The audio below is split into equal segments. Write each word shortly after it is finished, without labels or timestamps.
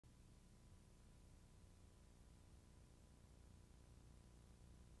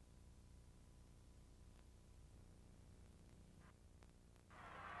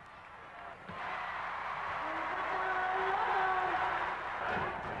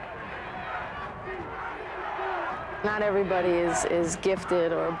Not everybody is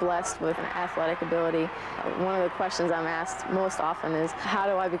gifted or blessed with an athletic ability. One of the questions I'm asked most often is, how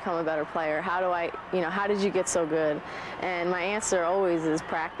do I become a better player? How do I, how did you get so good? And my answer always is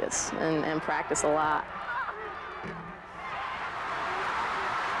practice, and practice a lot.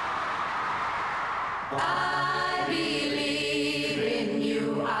 I believe in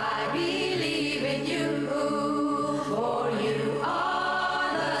you, I believe in you, for you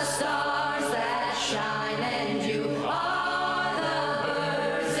are the stars that shine, and you are the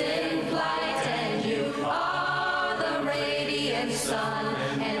birds in flight, and you are the radiant sun,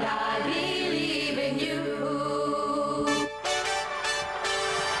 and I believe in you.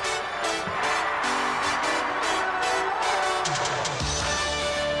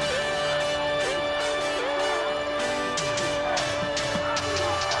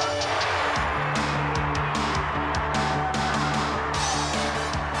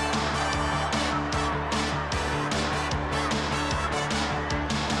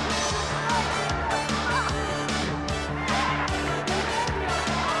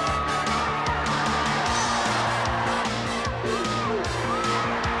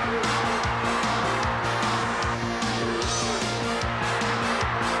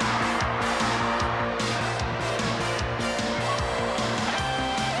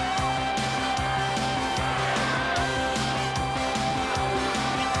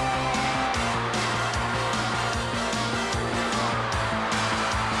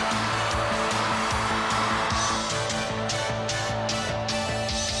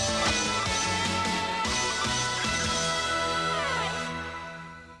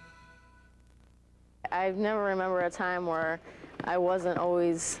 I never remember a time where I wasn't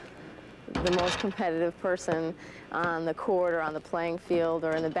always the most competitive person on the court or on the playing field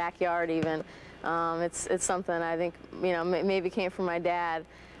or in the backyard even. It's something I think, maybe came from my dad.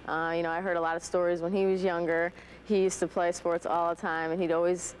 I heard a lot of stories when he was younger. He used to play sports all the time, and he'd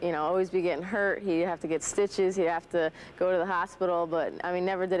always, always be getting hurt. He'd have to get stitches. He'd have to go to the hospital. But I mean,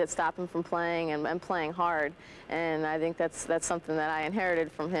 never did it stop him from playing and playing hard. And I think that's something that I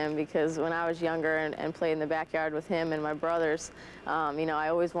inherited from him, because when I was younger and played in the backyard with him and my brothers, I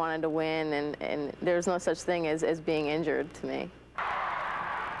always wanted to win, and there's no such thing as being injured to me.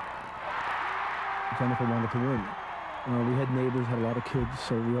 Jennifer wanted to win. We had neighbors, had a lot of kids,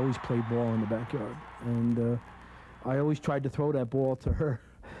 so we always played ball in the backyard. And I always tried to throw that ball to her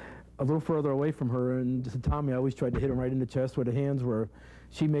a little further away from her, and to Tommy, I always tried to hit him right in the chest where the hands were.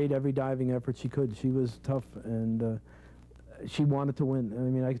 She made every diving effort she could. She was tough, and she wanted to win. I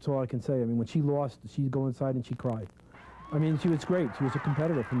mean, that's all I can say. I mean, when she lost, she'd go inside and she cried. I mean, she was great. She was a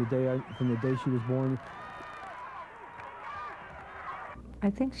competitor from the day she was born.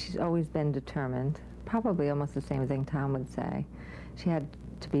 I think she's always been determined. Probably almost the same thing Tom would say. She had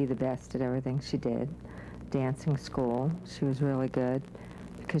to be the best at everything she did. Dancing school, she was really good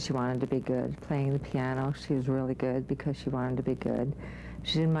because she wanted to be good. Playing the piano, she was really good because she wanted to be good.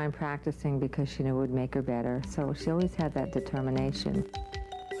 She didn't mind practicing because she knew it would make her better. So she always had that determination.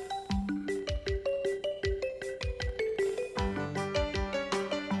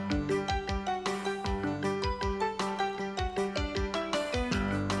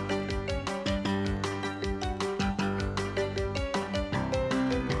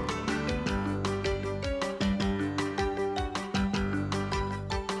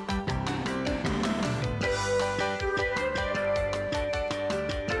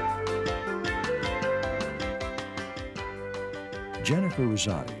 Jennifer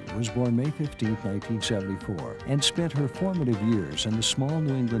Rizzotti was born May 15, 1974, and spent her formative years in the small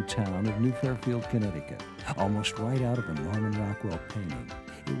New England town of New Fairfield, Connecticut, almost right out of a Norman Rockwell painting.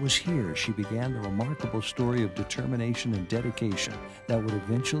 It was here she began the remarkable story of determination and dedication that would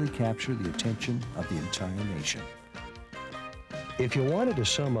eventually capture the attention of the entire nation. If you wanted to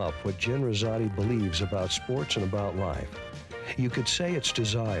sum up what Jen Rizzotti believes about sports and about life, you could say it's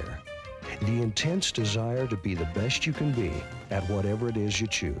desire. The intense desire to be the best you can be at whatever it is you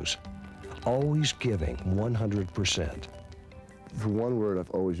choose. Always giving 100%. The one word I've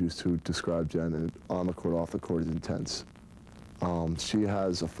always used to describe Jen, on the court, off the court, is intense. She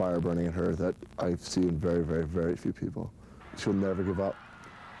has a fire burning in her that I've seen very, very, very few people. She'll never give up.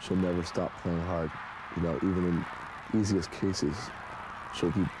 She'll never stop playing hard. Even in easiest cases,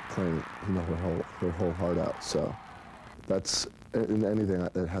 she'll keep playing, her whole heart out. So that's, in anything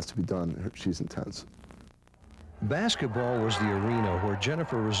that has to be done, she's intense. Basketball was the arena where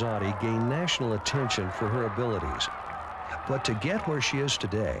Jennifer Rizzotti gained national attention for her abilities. But to get where she is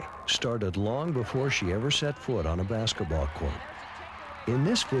today started long before she ever set foot on a basketball court. In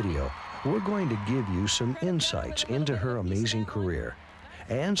this video, we're going to give you some insights into her amazing career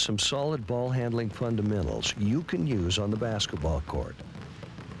and some solid ball handling fundamentals you can use on the basketball court.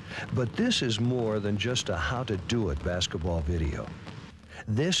 But this is more than just a how-to-do-it basketball video.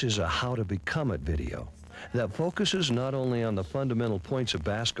 This is a how-to-become-it video that focuses not only on the fundamental points of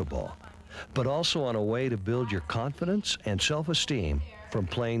basketball, but also on a way to build your confidence and self-esteem from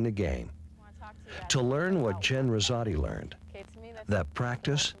playing the game. To learn what Jen Rizzotti learned, that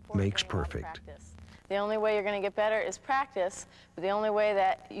practice makes perfect. The only way you're going to get better is practice, but the only way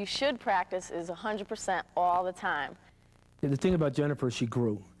that you should practice is 100% all the time. The thing about Jennifer is she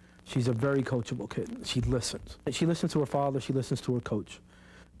grew. She's a very coachable kid. She listens. She listens to her father. She listens to her coach.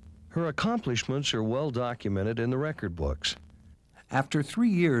 Her accomplishments are well documented in the record books. After 3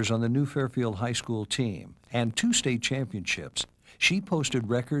 years on the New Fairfield High School team and 2 state championships, she posted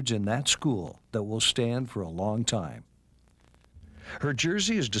records in that school that will stand for a long time. Her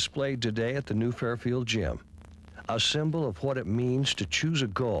jersey is displayed today at the New Fairfield gym, a symbol of what it means to choose a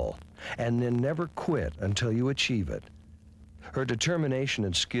goal and then never quit until you achieve it. Her determination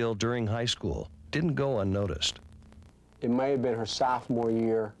and skill during high school didn't go unnoticed. It may have been her sophomore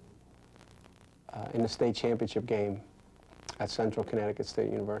year in the state championship game at Central Connecticut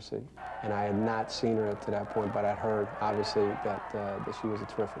State University. And I had not seen her to that point, but I'd heard, obviously, that she was a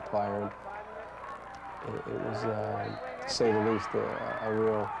terrific player. And it was, to say the least, a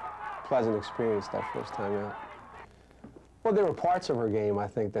real pleasant experience that first time out. Well, there were parts of her game, I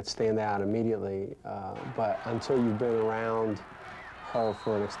think, that stand out immediately, but until you've been around her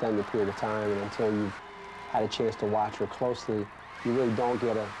for an extended period of time and until you've had a chance to watch her closely, you really don't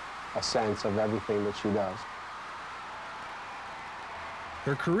get a sense of everything that she does.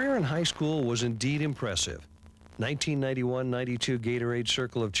 Her career in high school was indeed impressive. 1991-92 Gatorade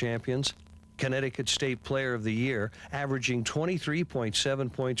Circle of Champions, Connecticut State Player of the Year, averaging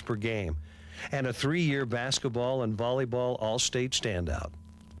 23.7 points per game, and a 3-year basketball and volleyball all-state standout.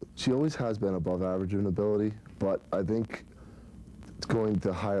 She always has been above average in ability, but I think going to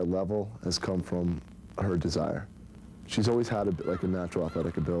a higher level has come from her desire. She's always had a natural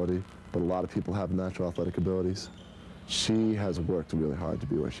athletic ability, but a lot of people have natural athletic abilities. She has worked really hard to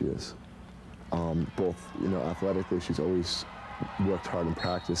be where she is. Both, athletically, she's always worked hard in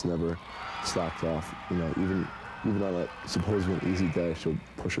practice, never slacked off. Even on a supposedly easy day, she'll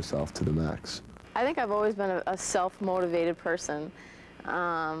push herself to the max. I think I've always been a self-motivated person.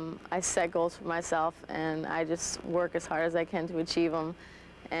 I set goals for myself, and I just work as hard as I can to achieve them.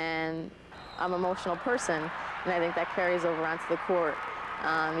 And I'm an emotional person, and I think that carries over onto the court.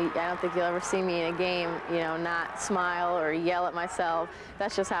 I don't think you'll ever see me in a game, not smile or yell at myself.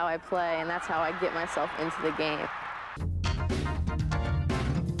 That's just how I play, and that's how I get myself into the game.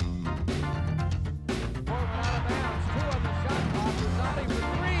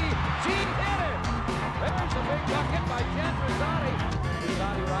 There's a big bucket by Jen Rizzotti.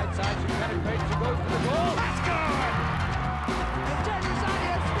 Rizzotti right side, she penetrates, she goes to the goal. That's good! And Jen Rizzotti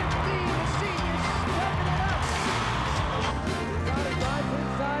has 15, the senior stepping it up. Rizzotti drives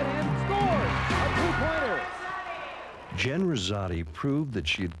inside and scores a 2-pointer. Jen Rizzotti proved that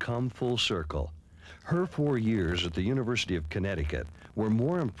she had come full circle. Her 4 years at the University of Connecticut were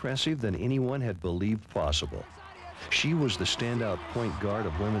more impressive than anyone had believed possible. She was the standout point guard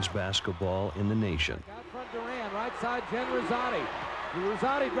of women's basketball in the nation. Out front Duran, right side Jen Rizzotti.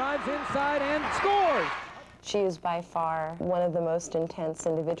 Rizzotti drives inside and scores! She is by far one of the most intense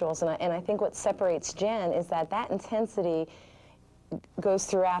individuals, and I think what separates Jen is that intensity goes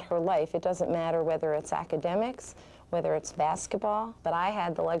throughout her life. It doesn't matter whether it's academics, whether it's basketball, but I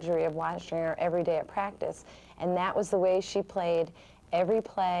had the luxury of watching her every day at practice, and that was the way she played every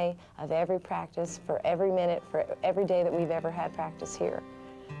play of every practice, for every minute, for every day that we've ever had practice here.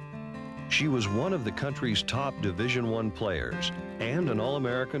 She was one of the country's top Division I players and an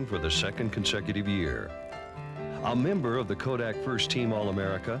All-American for the 2nd consecutive year. A member of the Kodak First Team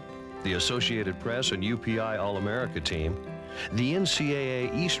All-America, the Associated Press and UPI All-America team, the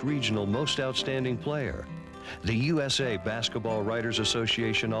NCAA East Regional Most Outstanding Player, the USA Basketball Writers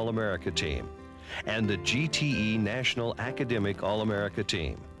Association All-America team, and the GTE National Academic All-America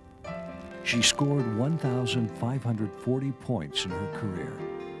team. She scored 1,540 points in her career,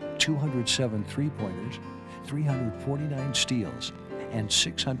 207 three-pointers, 349 steals, and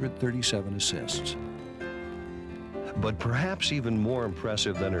 637 assists. But perhaps even more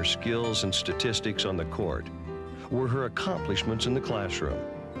impressive than her skills and statistics on the court were her accomplishments in the classroom.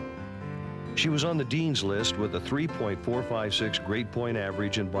 She was on the Dean's List with a 3.456 grade point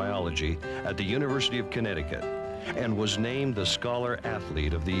average in biology at the University of Connecticut and was named the Scholar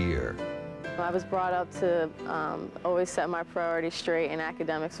Athlete of the Year. I was brought up to always set my priorities straight, and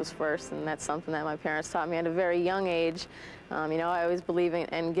academics was first, and that's something that my parents taught me at a very young age. You know, I always believe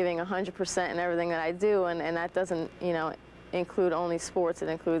in giving 100% in everything that I do, and that doesn't, you know, include only sports, it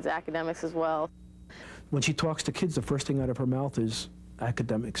includes academics as well. When she talks to kids, the first thing out of her mouth is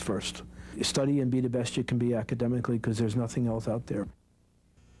academics first. Study and be the best you can be academically, because there's nothing else out there.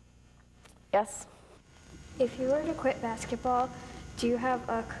 Yes? If you were to quit basketball, do you have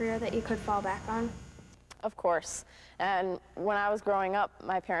a career that you could fall back on? Of course. And when I was growing up,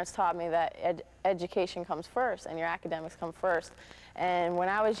 my parents taught me that education comes first and your academics come first. And when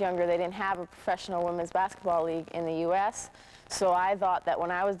I was younger, they didn't have a professional women's basketball league in the U.S., so I thought that when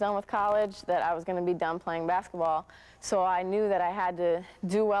I was done with college that I was going to be done playing basketball. So I knew that I had to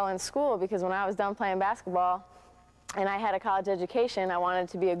do well in school, because when I was done playing basketball and I had a college education, I wanted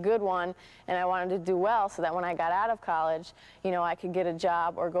to be a good one, and I wanted to do well so that when I got out of college, you know, I could get a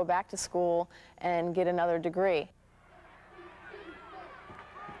job or go back to school and get another degree.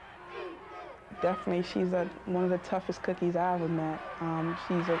 Definitely, she's one of the toughest cookies I ever met.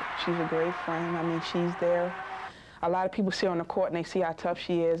 She's a great friend. I mean, she's there. A lot of people see her on the court and they see how tough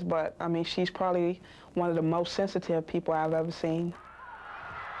she is, but I mean, she's probably one of the most sensitive people I've ever seen.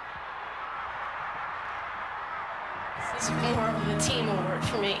 This is more of a team award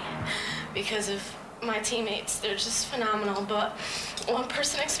for me because of my teammates. They're just phenomenal, but one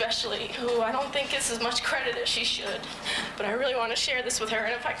person especially who I don't think gets as much credit as she should, but I really want to share this with her,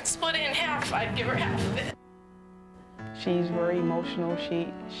 and if I could split it in half, I'd give her half of it. She's very emotional.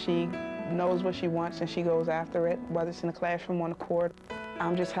 She knows what she wants and she goes after it, whether it's in the classroom or on the court.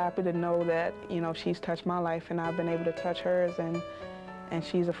 I'm just happy to know that, you know, she's touched my life and I've been able to touch hers, and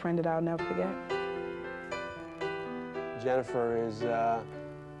she's a friend that I'll never forget. Jennifer is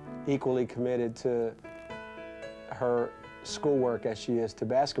equally committed to her schoolwork as she is to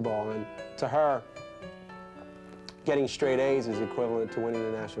basketball, and to her, getting straight A's is equivalent to winning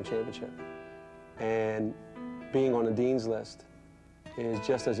the national championship. And being on the dean's list is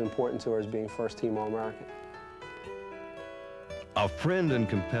just as important to her as being first-team All-American. A friend and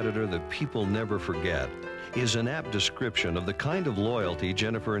competitor that people never forget is an apt description of the kind of loyalty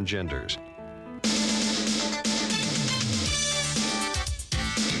Jennifer engenders.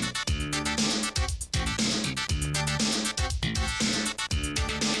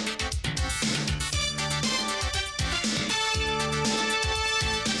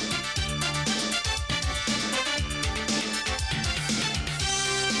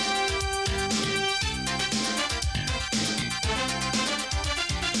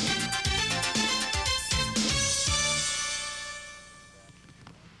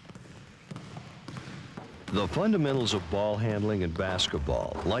 The fundamentals of ball handling in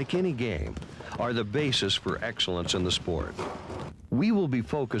basketball, like any game, are the basis for excellence in the sport. We will be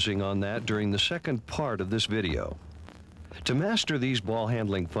focusing on that during the second part of this video. To master these ball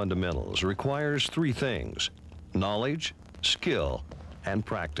handling fundamentals requires three things: knowledge, skill, and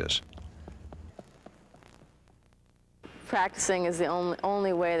practice. Practicing is the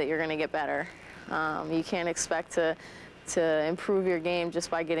only way that you're going to get better. You can't expect to improve your game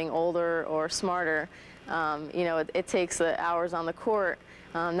just by getting older or smarter. You know, it takes the hours on the court,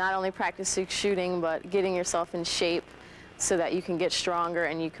 not only practicing shooting, but getting yourself in shape so that you can get stronger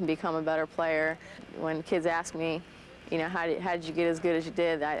and you can become a better player. When kids ask me, you know, how did you get as good as you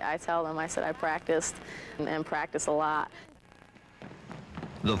did, I tell them, I said I practiced and practiced a lot.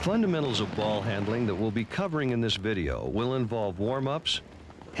 The fundamentals of ball handling that we'll be covering in this video will involve warm-ups,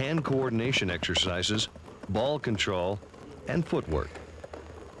 hand coordination exercises, ball control, and footwork.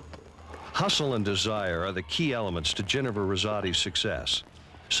 Hustle and desire are the key elements to Jennifer Rizzotti's success,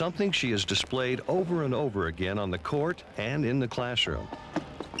 something she has displayed over and over again on the court and in the classroom.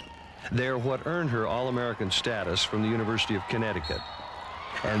 They're what earned her All-American status from the University of Connecticut,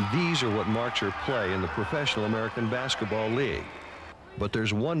 and these are what marks her play in the Professional American Basketball League. But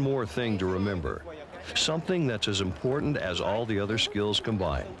there's one more thing to remember, something that's as important as all the other skills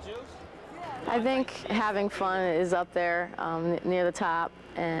combined. I think having fun is up there near the top,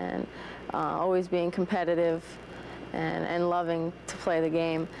 and always being competitive and loving to play the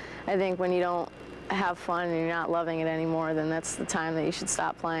game. I think when you don't have fun and you're not loving it anymore, then that's the time that you should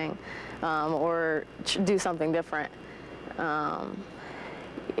stop playing or do something different.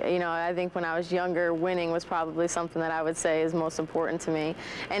 You know, I think when I was younger, winning was probably something that I would say is most important to me.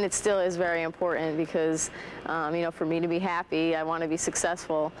 And it still is very important because, you know, for me to be happy, I want to be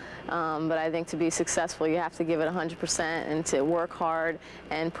successful. But I think to be successful, you have to give it 100% and to work hard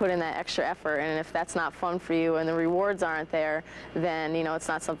and put in that extra effort. And if that's not fun for you and the rewards aren't there, then, you know, it's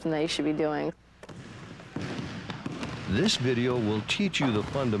not something that you should be doing. This video will teach you the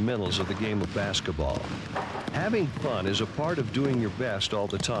fundamentals of the game of basketball. Having fun is a part of doing your best all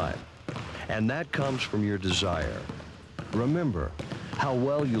the time, and that comes from your desire. Remember, how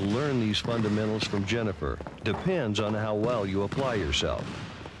well you learn these fundamentals from Jennifer depends on how well you apply yourself.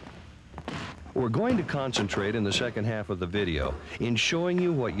 We're going to concentrate in the second half of the video in showing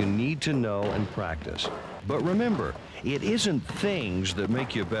you what you need to know and practice. But remember, it isn't things that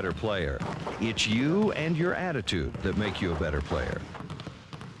make you a better player. It's you and your attitude that make you a better player.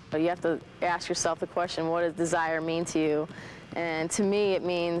 You have to ask yourself the question, what does desire mean to you? And to me, it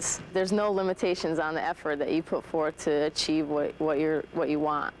means there's no limitations on the effort that you put forth to achieve what you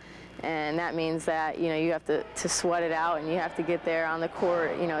want. And that means that, you know, you have to sweat it out, and you have to get there on the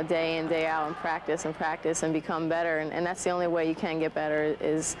court, you know, day in, day out, and practice and become better. And that's the only way you can get better,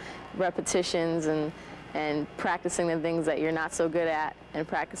 is repetitions and practicing the things that you're not so good at and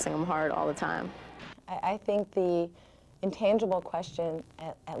practicing them hard all the time. I think the intangible question,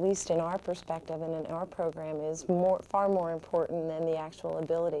 at least in our perspective and in our program, is far more important than the actual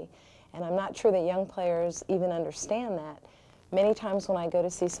ability. And I'm not sure that young players even understand that. Many times when I go to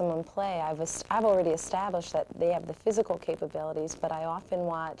see someone play, I've already established that they have the physical capabilities, but I often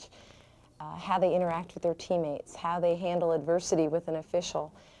watch how they interact with their teammates, how they handle adversity with an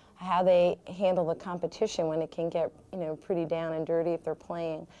official, how they handle the competition when it can get, you know, pretty down and dirty if they're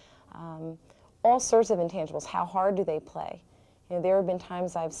playing. All sorts of intangibles. How hard do they play? You know, there have been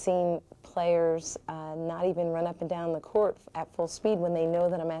times I've seen players not even run up and down the court at full speed when they know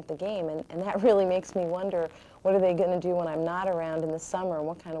that I'm at the game, and that really makes me wonder, what are they going to do when I'm not around in the summer?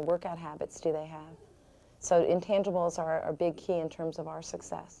 What kind of workout habits do they have? So intangibles are a big key in terms of our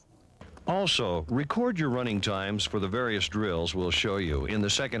success. Also, record your running times for the various drills we'll show you in the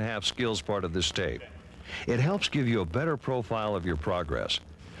second half skills part of this tape. It helps give you a better profile of your progress,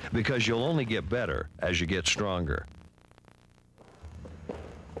 because you'll only get better as you get stronger.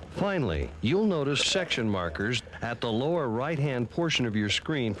 Finally, you'll notice section markers at the lower right-hand portion of your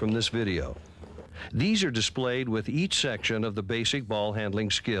screen from this video. These are displayed with each section of the basic ball handling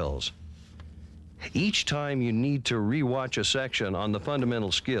skills. Each time you need to re-watch a section on the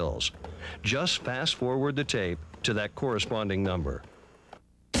fundamental skills, just fast forward the tape to that corresponding number.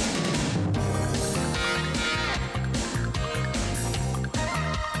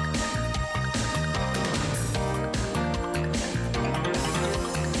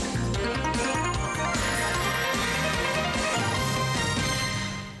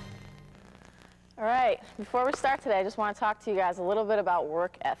 All right, before we start today, I just want to talk to you guys a little bit about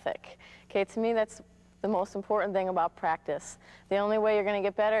work ethic. Okay, to me, that's the most important thing about practice. The only way you're going to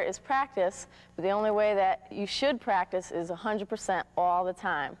get better is practice, but the only way that you should practice is 100% all the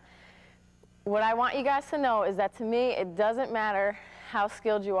time. What I want you guys to know is that, to me, it doesn't matter how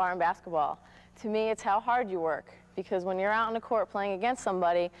skilled you are in basketball. To me, it's how hard you work, because when you're out on the court playing against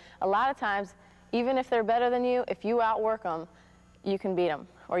somebody, a lot of times, even if they're better than you, if you outwork them, you can beat them,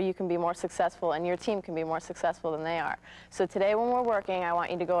 or you can be more successful, and your team can be more successful than they are. So today when we're working, I want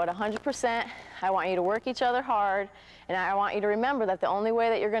you to go at 100%. I want you to work each other hard, and I want you to remember that the only way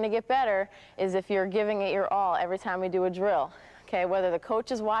that you're going to get better is if you're giving it your all every time we do a drill. Okay, whether the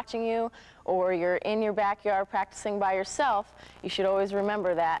coach is watching you or you're in your backyard practicing by yourself, you should always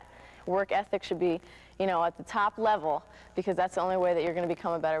remember that work ethic should be, you know, at the top level, because that's the only way that you're going to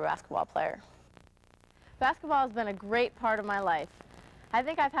become a better basketball player. Basketball has been a great part of my life. I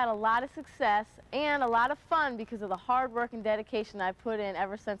think I've had a lot of success and a lot of fun because of the hard work and dedication I've put in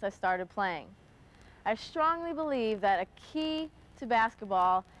ever since I started playing. I strongly believe that a key to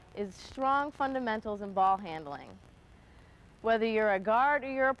basketball is strong fundamentals in ball handling. Whether you're a guard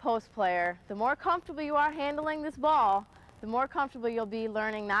or you're a post player, the more comfortable you are handling this ball, the more comfortable you'll be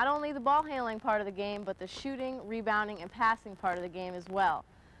learning not only the ball handling part of the game, but the shooting, rebounding, and passing part of the game as well.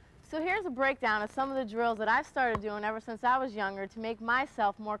 So here's a breakdown of some of the drills that I've started doing ever since I was younger to make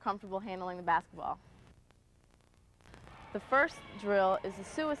myself more comfortable handling the basketball. The first drill is the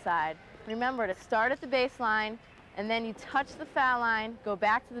suicide. Remember to start at the baseline, and then you touch the foul line, go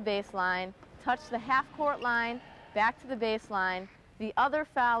back to the baseline, touch the half-court line, back to the baseline, the other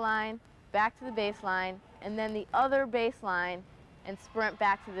foul line, back to the baseline, and then the other baseline, and sprint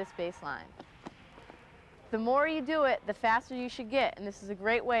back to this baseline. The more you do it, the faster you should get, and this is a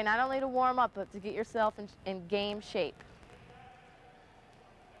great way not only to warm up, but to get yourself in game shape.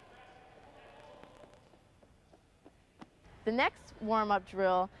 The next warm-up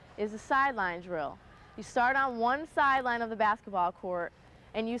drill is a sideline drill. You start on one sideline of the basketball court,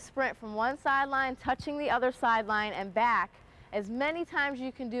 and you sprint from one sideline, touching the other sideline, and back as many times as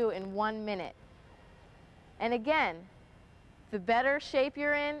you can do in 1 minute. And again, the better shape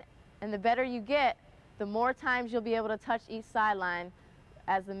you're in and the better you get, the more times you'll be able to touch each sideline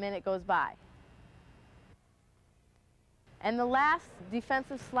as the minute goes by. And the last,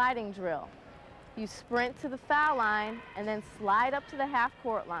 defensive sliding drill. You sprint to the foul line and then slide up to the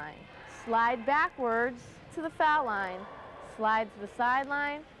half-court line. Slide backwards to the foul line, slide to the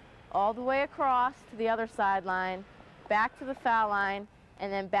sideline, all the way across to the other sideline, back to the foul line,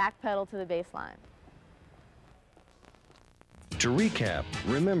 and then backpedal to the baseline. To recap,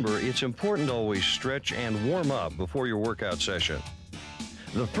 remember it's important to always stretch and warm up before your workout session.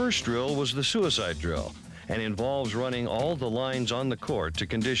 The first drill was the suicide drill and involves running all the lines on the court to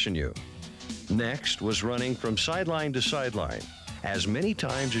condition you. Next was running from sideline to sideline as many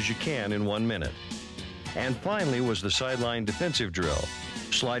times as you can in 1 minute. And finally was the sideline defensive drill,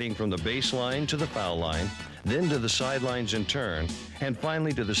 sliding from the baseline to the foul line, then to the sidelines in turn, and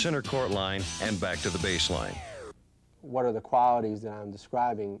finally to the center court line and back to the baseline. What are the qualities that I'm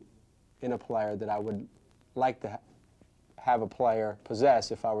describing in a player that I would like to have a player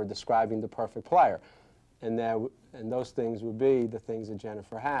possess if I were describing the perfect player? And those things would be the things that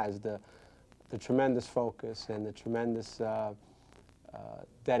Jennifer has, the tremendous focus and the tremendous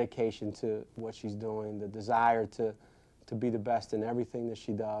dedication to what she's doing, the desire to be the best in everything that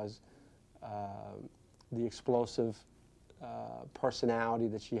she does, the explosive personality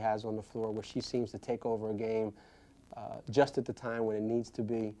that she has on the floor, where she seems to take over a game just at the time when it needs to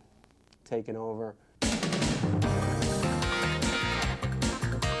be taken over.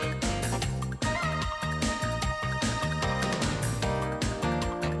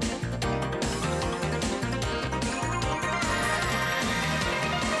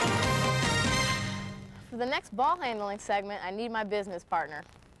 For the next ball handling segment, I need my business partner.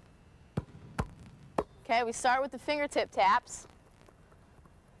 Okay, we start with the fingertip taps.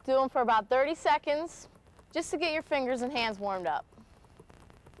 Do them for about 30 seconds, just to get your fingers and hands warmed up.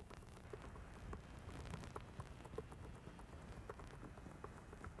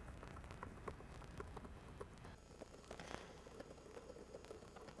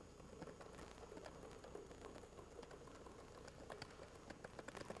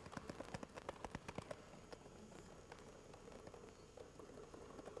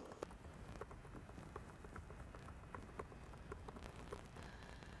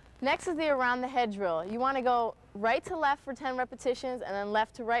 Next is the around the head drill. You want to go right to left for 10 repetitions and then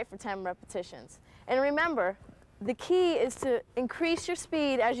left to right for 10 repetitions. And remember, the key is to increase your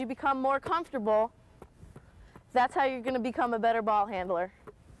speed as you become more comfortable. That's how you're going to become a better ball handler.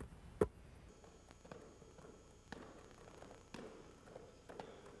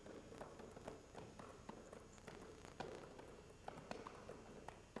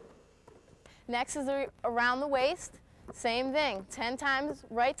 Next is around the waist. Same thing, 10 times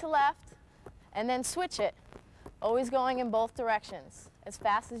right to left, and then switch it. Always going in both directions, as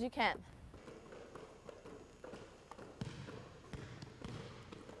fast as you can.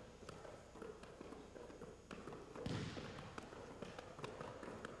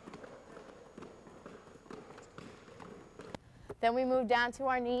 Then we move down to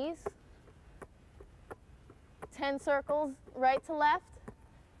our knees. 10 circles right to left,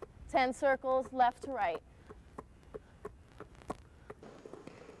 10 circles left to right.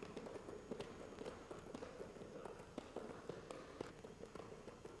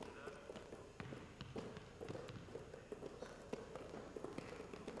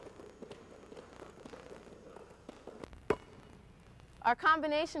 Our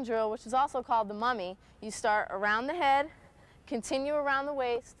combination drill, which is also called the mummy, you start around the head, continue around the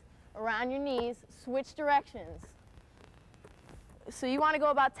waist, around your knees, switch directions. So you want to go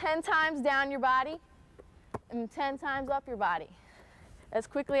about 10 times down your body and 10 times up your body, as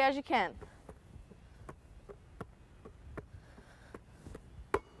quickly as you can.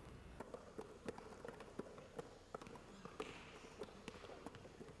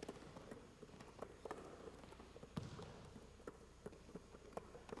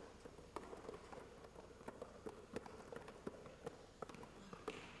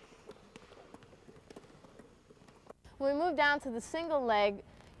 When we move down to the single leg,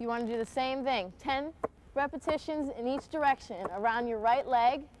 you want to do the same thing. 10 repetitions in each direction around your right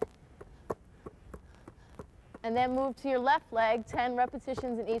leg, and then move to your left leg, 10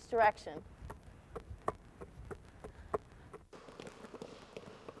 repetitions in each direction.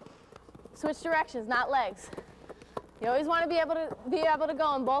 Switch directions, not legs. You always want to be able to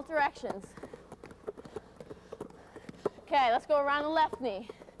go in both directions. Okay, let's go around the left knee.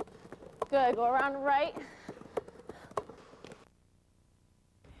 Good, go around the right.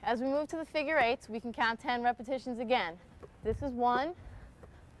 As we move to the figure eights, we can count 10 repetitions again. This is 1,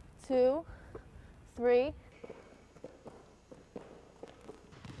 2, 3,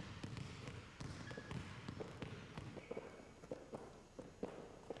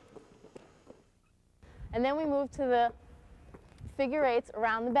 And then we move to the figure eights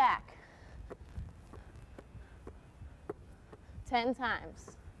around the back. 10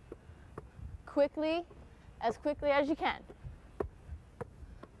 times. Quickly, as quickly as you can.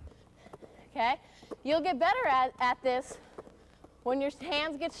 Okay? You'll get better at this when your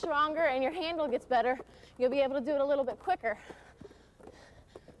hands get stronger and your handle gets better. You'll be able to do it a little bit quicker,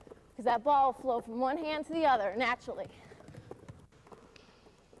 because that ball will flow from one hand to the other naturally.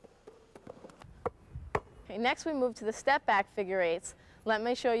 Okay, next we move to the step back figure eights. Let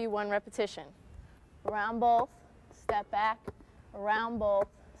me show you one repetition. Around both, step back, around both,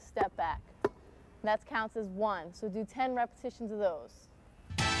 step back. That counts as 1, so do 10 repetitions of those.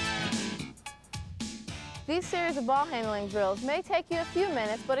 These series of ball handling drills may take you a few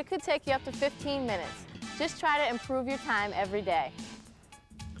minutes, but it could take you up to 15 minutes. Just try to improve your time every day.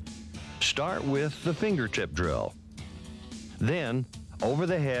 Start with the fingertip drill. Then, over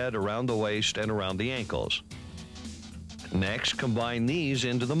the head, around the waist, and around the ankles. Next, combine these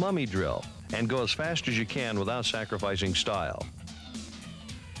into the mummy drill and go as fast as you can without sacrificing style.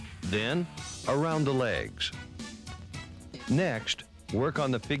 Then, around the legs. Next, work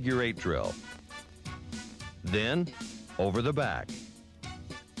on the figure eight drill. Then, over the back.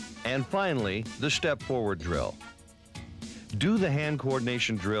 And finally, the step forward drill. Do the hand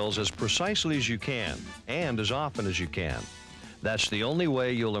coordination drills as precisely as you can and as often as you can. That's the only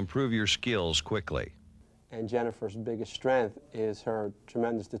way you'll improve your skills quickly. And Jennifer's biggest strength is her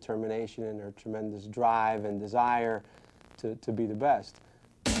tremendous determination and her tremendous drive and desire to be the best.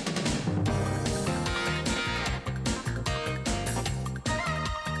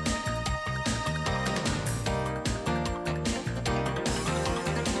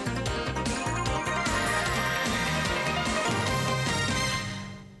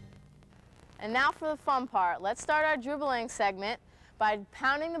 And now for the fun part. Let's start our dribbling segment by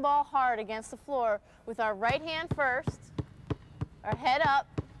pounding the ball hard against the floor with our right hand first, our head up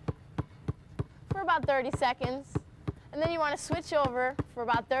for about 30 seconds. And then you want to switch over for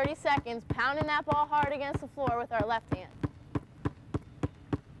about 30 seconds, pounding that ball hard against the floor with our left hand.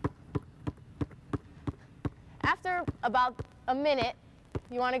 After about a minute,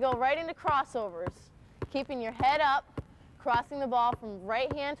 you want to go right into crossovers, keeping your head up, crossing the ball from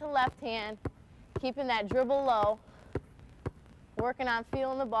right hand to left hand, keeping that dribble low, working on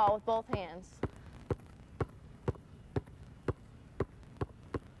feeling the ball with both hands.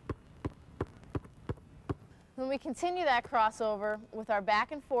 Then we continue that crossover with our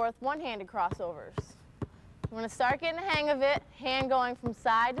back and forth one-handed crossovers. You want to start getting the hang of it, hand going from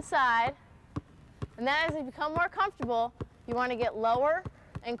side to side. And then as you become more comfortable, you want to get lower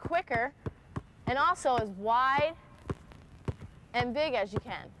and quicker, and also as wide and big as you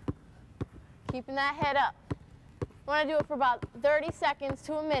can. Keeping that head up. You want to do it for about 30 seconds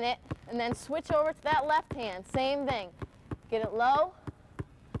to a minute, and then switch over to that left hand. Same thing. Get it low,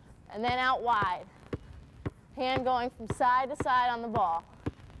 and then out wide. Hand going from side to side on the ball.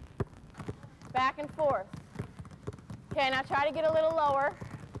 Back and forth. Okay, now try to get a little lower.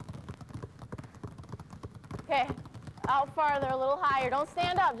 Okay, out farther, a little higher. Don't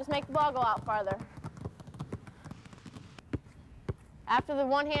stand up, just make the ball go out farther. After the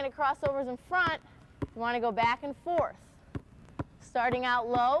one-handed crossovers in front, you want to go back and forth. Starting out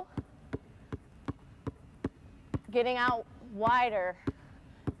low, getting out wider,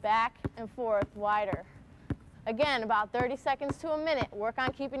 back and forth, wider. Again, about 30 seconds to a minute. Work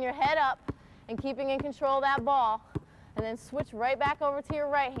on keeping your head up and keeping in control of that ball, and then switch right back over to your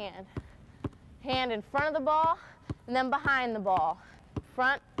right hand. Hand in front of the ball, and then behind the ball.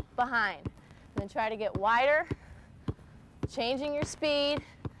 Front, behind. And then try to get wider, changing your speed,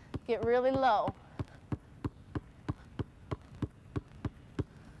 get really low.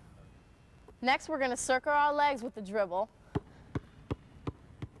 Next, we're going to circle our legs with the dribble.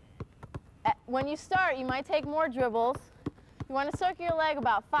 When you start, you might take more dribbles. You want to circle your leg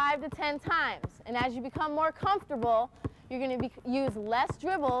about 5 to 10 times. And as you become more comfortable, you're going to use less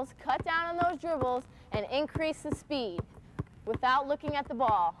dribbles, cut down on those dribbles, and increase the speed without looking at the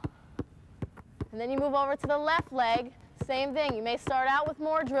ball. And then you move over to the left leg. Same thing. You may start out with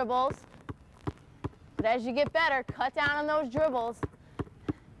more dribbles, but as you get better, cut down on those dribbles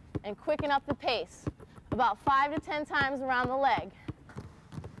and quicken up the pace. About 5 to 10 times around the leg.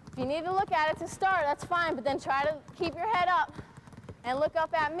 If you need to look at it to start, that's fine, but then try to keep your head up and look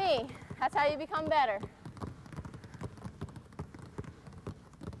up at me. That's how you become better.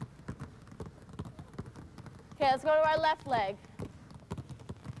 Okay, let's go to our left leg.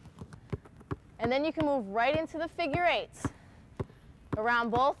 And then you can move right into the figure eights.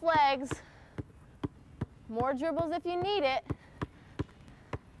 Around both legs. More dribbles if you need it.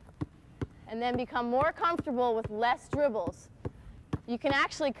 and then become more comfortable with less dribbles. You can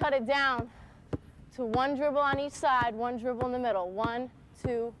actually cut it down to 1 dribble on each side, 1 dribble in the middle. 1,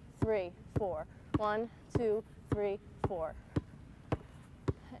 2, 3, 4. 1, 2, 3, 4.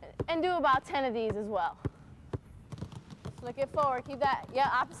 And do about 10 of these as well. Flick it forward, keep that, yeah,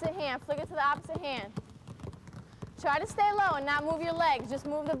 opposite hand, flick it to the opposite hand. Try to stay low and not move your legs, just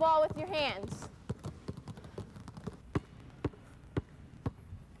move the ball with your hands.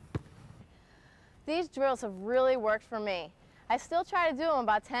 These drills have really worked for me. I still try to do them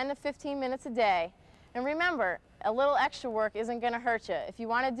about 10 to 15 minutes a day. And remember, a little extra work isn't going to hurt you. If you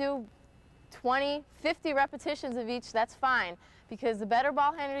want to do 20, 50 repetitions of each, that's fine, because the better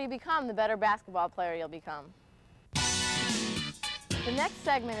ball handler you become, the better basketball player you'll become. The next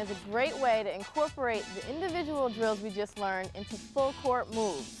segment is a great way to incorporate the individual drills we just learned into full court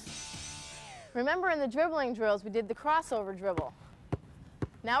moves. Remember in the dribbling drills, we did the crossover dribble.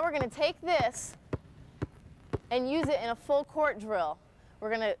 Now we're going to take this and use it in a full court drill. We're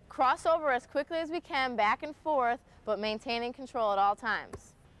going to cross over as quickly as we can, back and forth, but maintaining control at all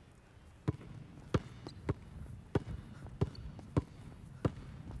times.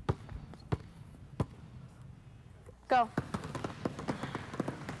 Go.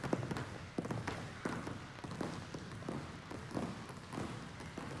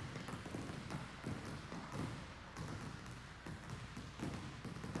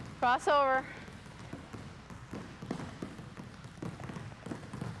 Cross over.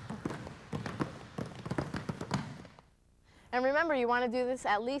 And remember, you want to do this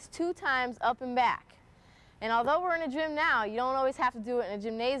at least 2 times up and back. And although we're in a gym now, you don't always have to do it in a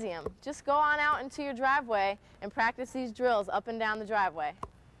gymnasium. Just go on out into your driveway and practice these drills up and down the driveway.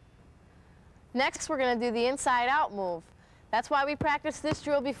 Next, we're going to do the inside-out move. That's why we practiced this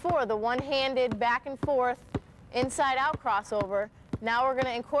drill before, the one-handed back and forth inside-out crossover. Now we're going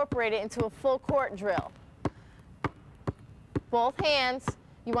to incorporate it into a full court drill. Both hands,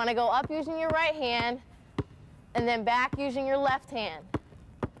 you want to go up using your right hand and then back using your left hand.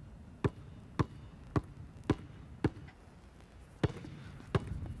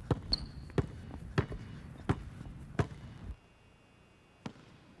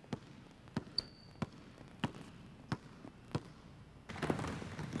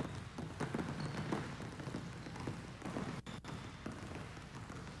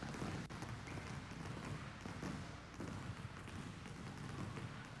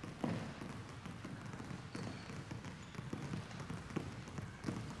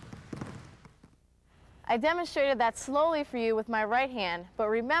 I demonstrated that slowly for you with my right hand, but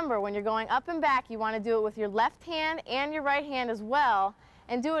remember, when you're going up and back, you want to do it with your left hand and your right hand as well,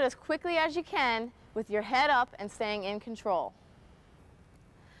 and do it as quickly as you can with your head up and staying in control.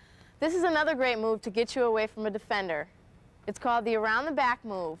 This is another great move to get you away from a defender. It's called the around the back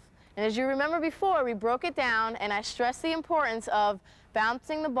move. And as you remember before, we broke it down and I stressed the importance of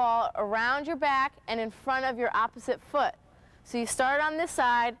bouncing the ball around your back and in front of your opposite foot. So you start on this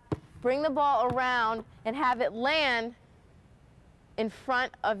side, bring the ball around and have it land in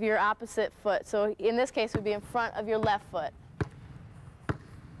front of your opposite foot. So in this case, it would be in front of your left foot.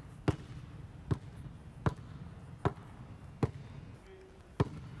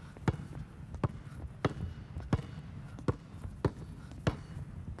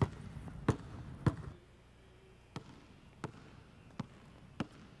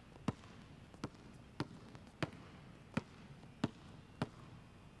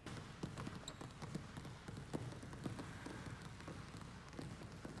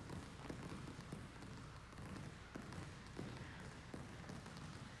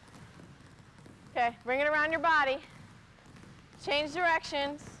 Okay, bring it around your body. Change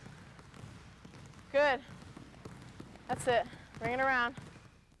directions. Good. That's it. Bring it around.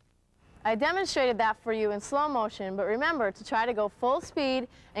 I demonstrated that for you in slow motion, but remember to try to go full speed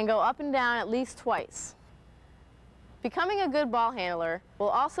and go up and down at least twice. Becoming a good ball handler will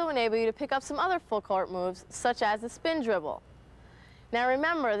also enable you to pick up some other full court moves, such as the spin dribble. Now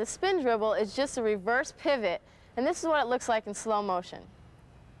remember, the spin dribble is just a reverse pivot, and this is what it looks like in slow motion.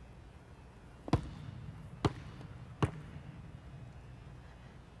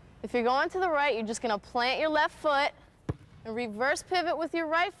 If you're going to the right, you're just going to plant your left foot and reverse pivot with your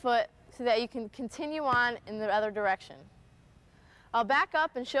right foot so that you can continue on in the other direction. I'll back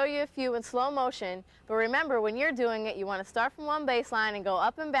up and show you a few in slow motion, but remember, when you're doing it, you want to start from one baseline and go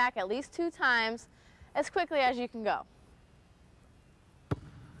up and back at least 2 times as quickly as you can go.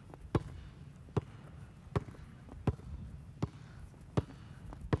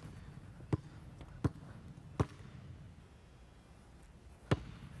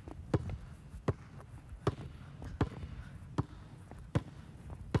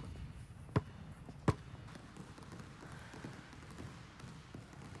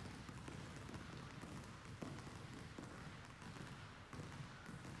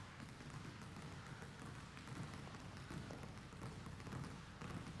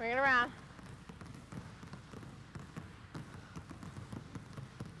 Bring it around.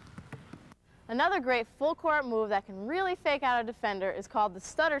 Another great full court move that can really fake out a defender is called the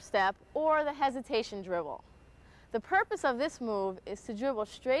stutter step or the hesitation dribble. The purpose of this move is to dribble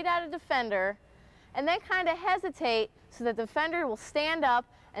straight at a defender and then kind of hesitate so the defender will stand up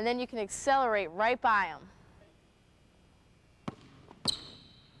and then you can accelerate right by him.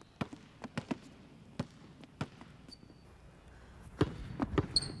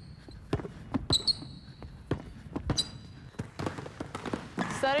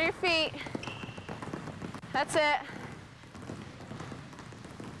 Stutter your feet. That's it.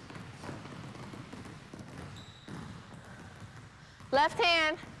 Left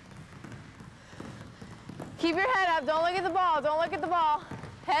hand. Keep your head up. Don't look at the ball. Don't look at the ball.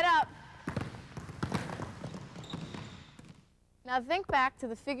 Head up. Now think back to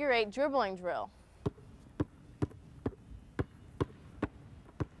the figure 8 dribbling drill.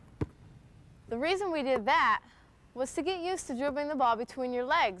 The reason we did that was to get used to dribbling the ball between your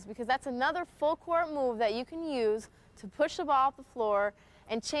legs, because that's another full court move that you can use to push the ball off the floor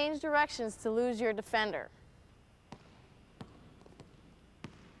and change directions to lose your defender.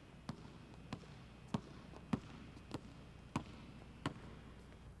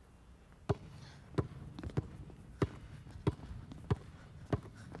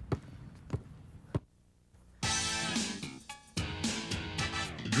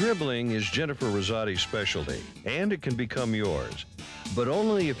 Dribbling is Jennifer Rizzotti's specialty, and it can become yours, but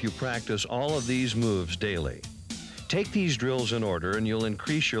only if you practice all of these moves daily. Take these drills in order and you'll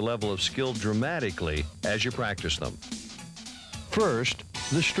increase your level of skill dramatically as you practice them. First,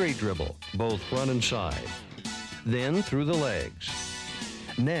 the straight dribble, both front and side. Then through the legs.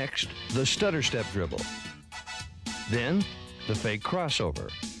 Next, the stutter step dribble. Then, the fake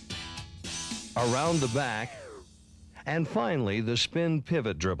crossover. Around the back, and finally, the spin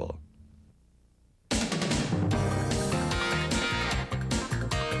pivot dribble.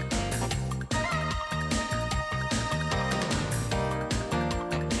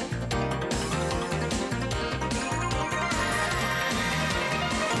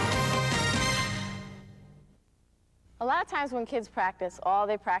 A lot of times when kids practice, all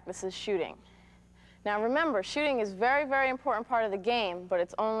they practice is shooting. Now remember, shooting is a very, very important part of the game, but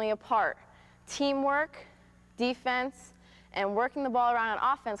it's only a part. Teamwork, defense, and working the ball around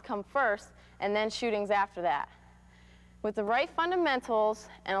on offense come first, and then shooting's after that. With the right fundamentals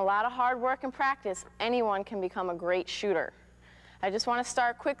and a lot of hard work and practice, anyone can become a great shooter. I just want to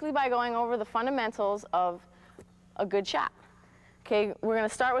start quickly by going over the fundamentals of a good shot. Okay, we're going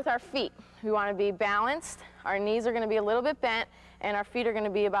to start with our feet. We want to be balanced, our knees are going to be a little bit bent, and our feet are going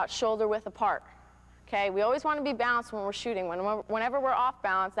to be about shoulder width apart. Okay, we always want to be balanced when we're shooting. Whenever we're off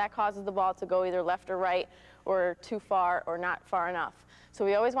balance, that causes the ball to go either left or right, or too far or not far enough. So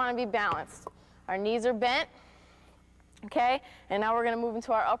we always want to be balanced. Our knees are bent, okay? And now we're going to move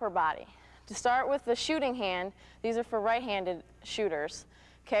into our upper body. To start with the shooting hand, these are for right-handed shooters.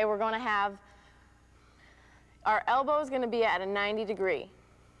 Okay, we're going to have our elbow is going to be at a 90 degree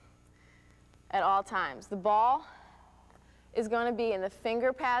at all times. The ball is going to be in the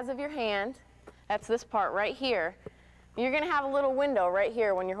finger pads of your hand. That's this part right here. You're going to have a little window right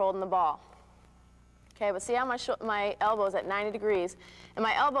here when you're holding the ball. Okay, but see how my elbow is at 90 degrees, and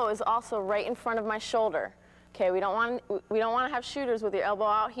my elbow is also right in front of my shoulder. Okay, we don't want to have shooters with your elbow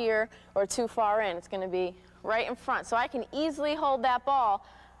out here or too far in. It's going to be right in front, so I can easily hold that ball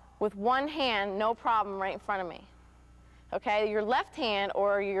with one hand, no problem, right in front of me. Okay, your left hand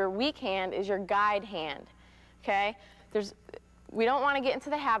or your weak hand is your guide hand. Okay, we don't want to get into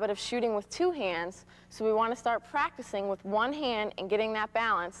the habit of shooting with two hands, so we want to start practicing with one hand and getting that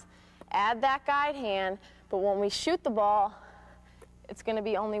balance. Add that guide hand, but when we shoot the ball, it's going to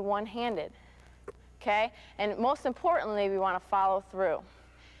be only one-handed, okay? And most importantly, we want to follow through.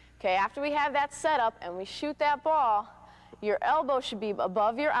 Okay, after we have that set up and we shoot that ball, your elbow should be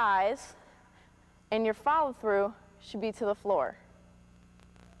above your eyes, and your follow-through should be to the floor.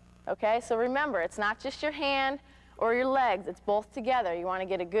 Okay, so remember, it's not just your hand or your legs, it's both together. You want to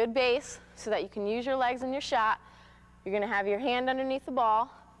get a good base so that you can use your legs in your shot. You're going to have your hand underneath the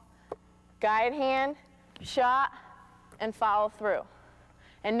ball, guide hand, shot, and follow through.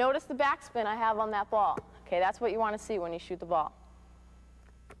 And notice the backspin I have on that ball. Okay, that's what you want to see when you shoot the ball.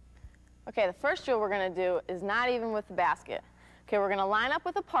 Okay, the first drill we're going to do is not even with the basket. Okay, we're going to line up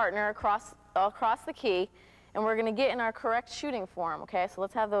with a partner across the key, and we're going to get in our correct shooting form. Okay, so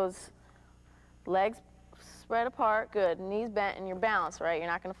let's have those legs spread apart. Good. Knees bent, and you're balanced, right? You're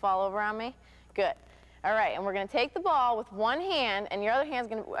not going to fall over on me? Good. All right, and we're going to take the ball with one hand, and your other hand's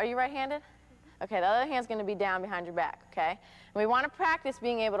going to, are you right-handed? Okay, the other hand's going to be down behind your back, okay? And we want to practice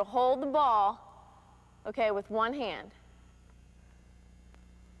being able to hold the ball, okay, with one hand.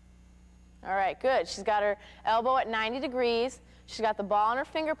 All right, good. She's got her elbow at 90 degrees. She's got the ball on her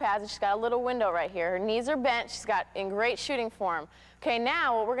finger pads, and she's got a little window right here. Her knees are bent. She's got in great shooting form. Okay,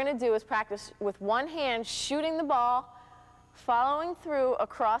 now what we're going to do is practice with one hand shooting the ball, following through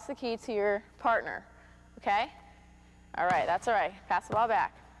across the key to your partner, okay? All right, that's all right. Pass the ball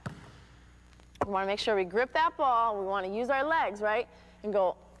back. We want to make sure we grip that ball. We want to use our legs, right? And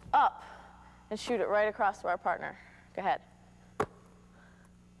go up and shoot it right across to our partner. Go ahead.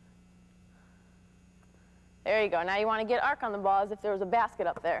 There you go. Now you want to get arc on the ball as if there was a basket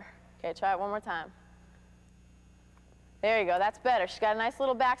up there. Okay, try it one more time. There you go. That's better. She's got a nice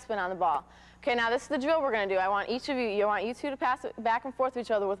little backspin on the ball. Okay, now this is the drill we're going to do. I want you two to pass it back and forth to each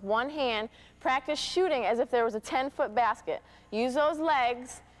other with one hand. Practice shooting as if there was a 10-foot basket. Use those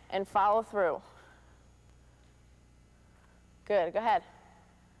legs and follow through. Good. Go ahead.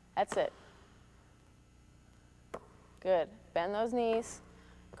 That's it. Good. Bend those knees.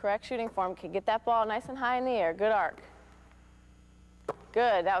 Correct shooting form. Okay, get that ball nice and high in the air. Good arc.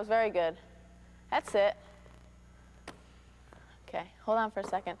 Good. That was very good. That's it. Okay, hold on for a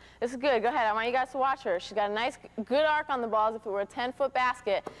second. This is good. Go ahead. I want you guys to watch her. She's got a nice, good arc on the ball as if it were a 10-foot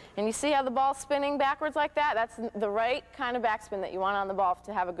basket. And you see how the ball's spinning backwards like that? That's the right kind of backspin that you want on the ball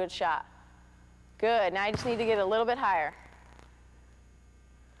to have a good shot. Good. Now you just need to get a little bit higher.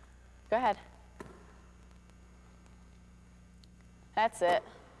 Go ahead. That's it.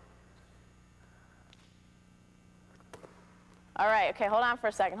 All right, okay, hold on for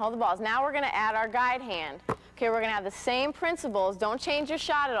a second. Hold the balls. Now we're going to add our guide hand. Okay, we're going to have the same principles. Don't change your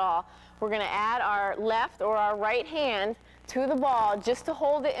shot at all. We're going to add our left or our right hand to the ball just to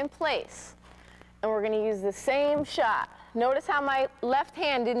hold it in place. And we're going to use the same shot. Notice how my left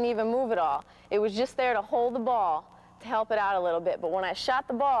hand didn't even move at all. It was just there to hold the ball, to help it out a little bit. But when I shot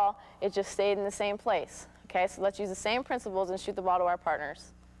the ball, it just stayed in the same place. Okay, so let's use the same principles and shoot the ball to our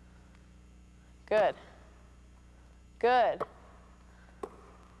partners. Good. Good.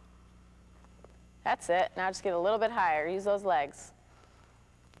 That's it. Now just get a little bit higher. Use those legs.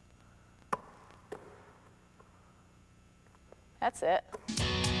 That's it.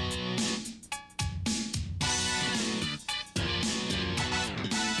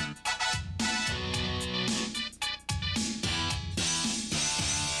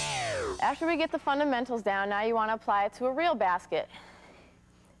 After we get the fundamentals down, now you want to apply it to a real basket.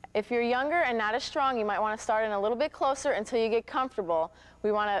 If you're younger and not as strong, you might want to start in a little bit closer until you get comfortable.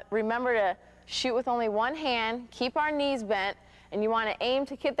 We want to remember to shoot with only one hand, keep our knees bent, and you want to aim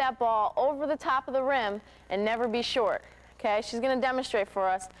to hit that ball over the top of the rim and never be short. Okay, she's going to demonstrate for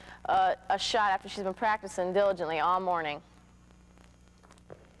us a shot after she's been practicing diligently all morning.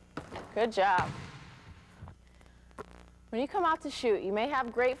 Good job. When you come out to shoot, you may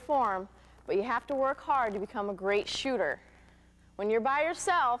have great form, but you have to work hard to become a great shooter. When you're by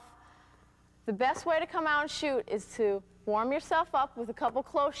yourself, the best way to come out and shoot is to warm yourself up with a couple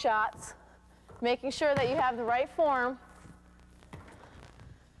close shots, making sure that you have the right form.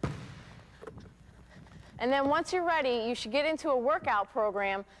 And then once you're ready, you should get into a workout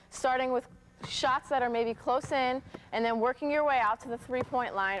program, starting with shots that are maybe close in, and then working your way out to the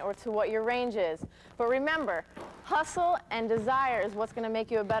three-point line or to what your range is. But remember, hustle and desire is what's going to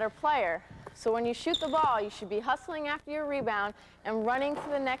make you a better player. So when you shoot the ball, you should be hustling after your rebound and running to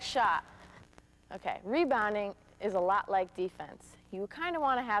the next shot. Okay, rebounding is a lot like defense. You kind of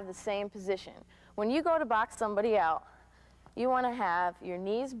want to have the same position. When you go to box somebody out, you want to have your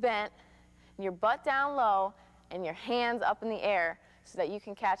knees bent, your butt down low, and your hands up in the air so that you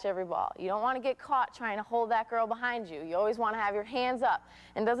can catch every ball. You don't want to get caught trying to hold that girl behind you. You always want to have your hands up.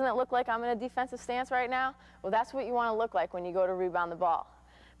 And doesn't it look like I'm in a defensive stance right now? Well, that's what you want to look like when you go to rebound the ball.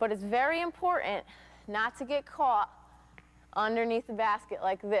 But it's very important not to get caught underneath the basket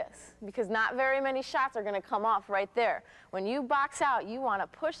like this, because not very many shots are going to come off right there. When you box out, you want to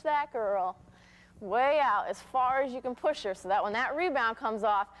push that girl way out as far as you can push her so that when that rebound comes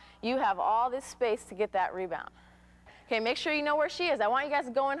off, you have all this space to get that rebound. Okay, make sure you know where she is. I want you guys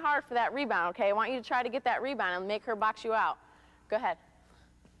to go in hard for that rebound, okay? I want you to try to get that rebound and make her box you out. Go ahead.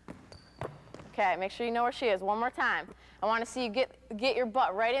 Okay, make sure you know where she is. One more time. I want to see you get your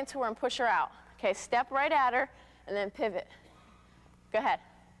butt right into her and push her out. Okay, step right at her and then pivot. Go ahead.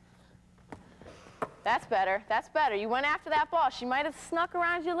 That's better. That's better. You went after that ball. She might have snuck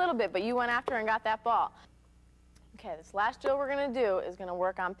around you a little bit, but you went after her and got that ball. Okay, this last drill we're going to do is going to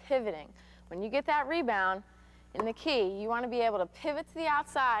work on pivoting. When you get that rebound, And the key, you want to be able to pivot to the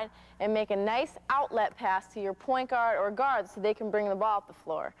outside and make a nice outlet pass to your point guard or guard so they can bring the ball up the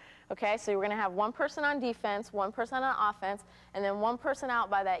floor. Okay, so we're going to have one person on defense, one person on offense, and then one person out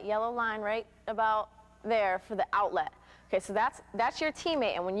by that yellow line right about there for the outlet. Okay, so that's your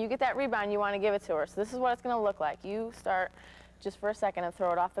teammate, and when you get that rebound, you want to give it to her. So this is what it's going to look like. You start just for a second and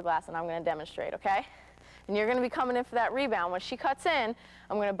throw it off the glass, and I'm going to demonstrate, okay? And you're going to be coming in for that rebound. When she cuts in,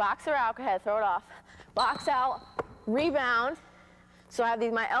 I'm going to box her out. Go ahead, throw it off. Box out, rebound. So I have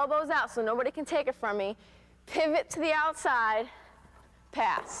my elbows out so nobody can take it from me. Pivot to the outside,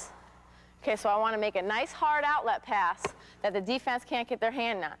 pass. Okay, so I want to make a nice hard outlet pass that the defense can't get their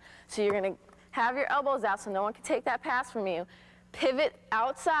hand on. So you're going to have your elbows out so no one can take that pass from you. Pivot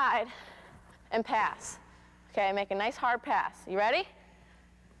outside and pass. Okay, make a nice hard pass. You ready?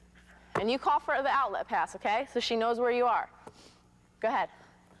 And you call for the outlet pass, okay? So she knows where you are. Go ahead.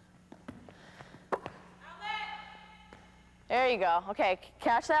 There you go. Okay,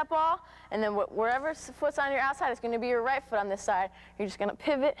 catch that ball, and then wherever foot's on your outside, it's going to be your right foot on this side. You're just going to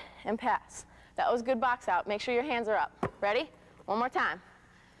pivot and pass. That was good box out. Make sure your hands are up. Ready? One more time.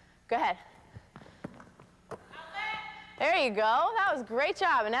 Go ahead. There you go. That was a great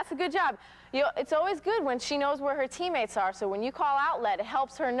job, and that's a good job. It's always good when she knows where her teammates are, so when you call outlet, it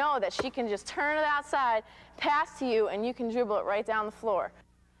helps her know that she can just turn to the outside, pass to you, and you can dribble it right down the floor.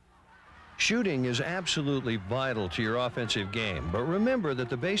 Shooting is absolutely vital to your offensive game, but remember that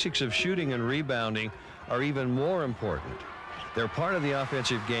the basics of shooting and rebounding are even more important. They're part of the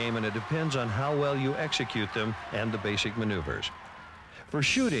offensive game, and it depends on how well you execute them and the basic maneuvers. For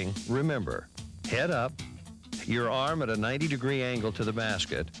shooting, remember, head up, your arm at a 90-degree angle to the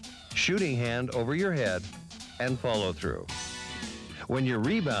basket, shooting hand over your head, and follow through. When you're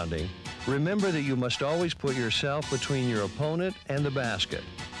rebounding, remember that you must always put yourself between your opponent and the basket.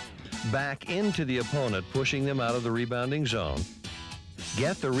 Back into the opponent, pushing them out of the rebounding zone.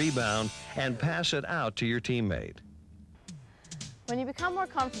 Get the rebound and pass it out to your teammate. When you become more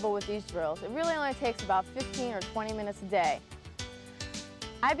comfortable with these drills, it really only takes about 15 or 20 minutes a day.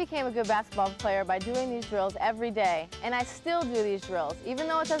 I became a good basketball player by doing these drills every day, and I still do these drills. Even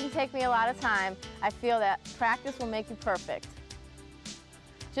though it doesn't take me a lot of time, I feel that practice will make you perfect.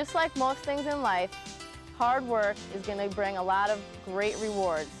 Just like most things in life, hard work is going to bring a lot of great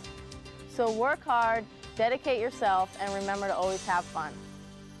rewards. So work hard, dedicate yourself, and remember to always have fun.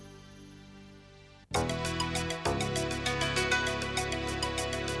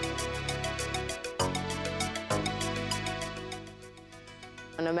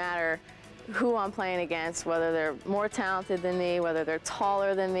 No matter who I'm playing against, whether they're more talented than me, whether they're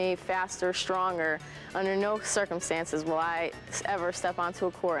taller than me, faster, stronger, under no circumstances will I ever step onto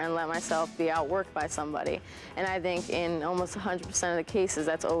a court and let myself be outworked by somebody. And I think in almost 100% of the cases,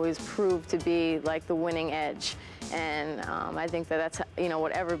 that's always proved to be like the winning edge. And I think that that's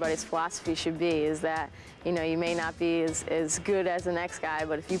what everybody's philosophy should be, is that you may not be as good as the next guy,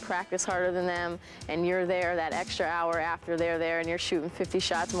 but if you practice harder than them and you're there that extra hour after they're there and you're shooting 50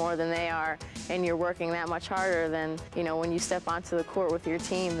 shots more than they are and you're working that much harder, then when you step onto the court with your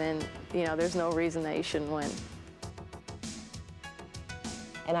team, then there's no reason that you shouldn't win.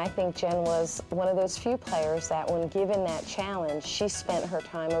 And I think Jen was one of those few players that when given that challenge, she spent her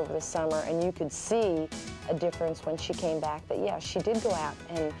time over the summer, and you could see a difference when she came back that, yeah, she did go out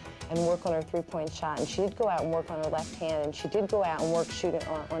and work on her three-point shot, and she did go out and work on her left hand, and she did go out and work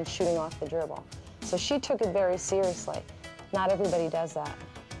on shooting off the dribble. So she took it very seriously. Not everybody does that.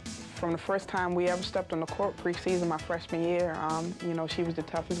 From the first time we ever stepped on the court preseason my freshman year, she was the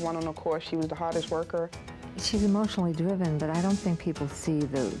toughest one on the court. She was the hardest worker. She's emotionally driven, but I don't think people see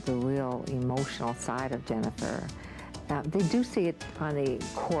the real emotional side of Jennifer. They do see it on the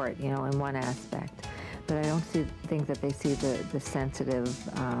court, in one aspect, but I don't think that they see the sensitive,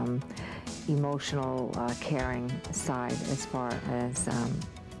 emotional, caring side as far as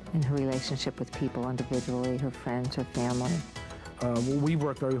in her relationship with people individually, her friends, her family. We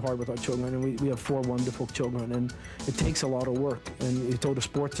work very hard with our children, and we have 4 wonderful children, and it takes a lot of work. And throw the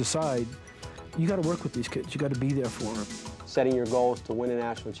sports aside, you got to work with these kids. You got to be there for them. Setting your goals to win a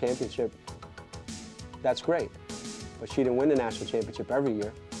national championship, that's great. But she didn't win the national championship every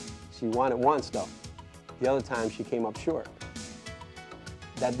year. She won it once, though. The other time, she came up short.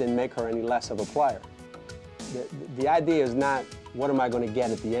 That didn't make her any less of a player. The idea is not, what am I going to get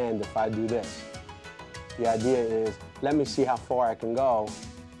at the end if I do this? The idea is, let me see how far I can go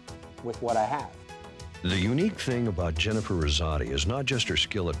with what I have. The unique thing about Jennifer Rizzotti is not just her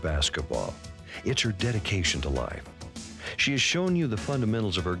skill at basketball, it's her dedication to life. She has shown you the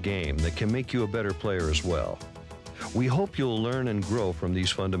fundamentals of her game that can make you a better player as well. We hope you'll learn and grow from these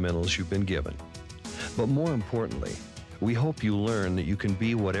fundamentals you've been given. But more importantly, we hope you learn that you can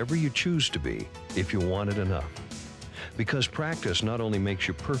be whatever you choose to be if you want it enough. Because practice not only makes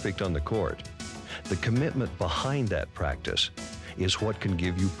you perfect on the court, the commitment behind that practice is what can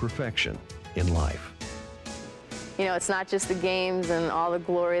give you perfection in life. You know, it's not just the games and all the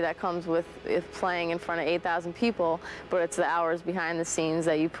glory that comes with playing in front of 8,000 people, but it's the hours behind the scenes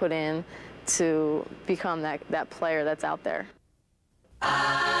that you put in to become that player that's out there.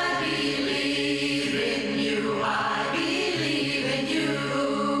 I believe.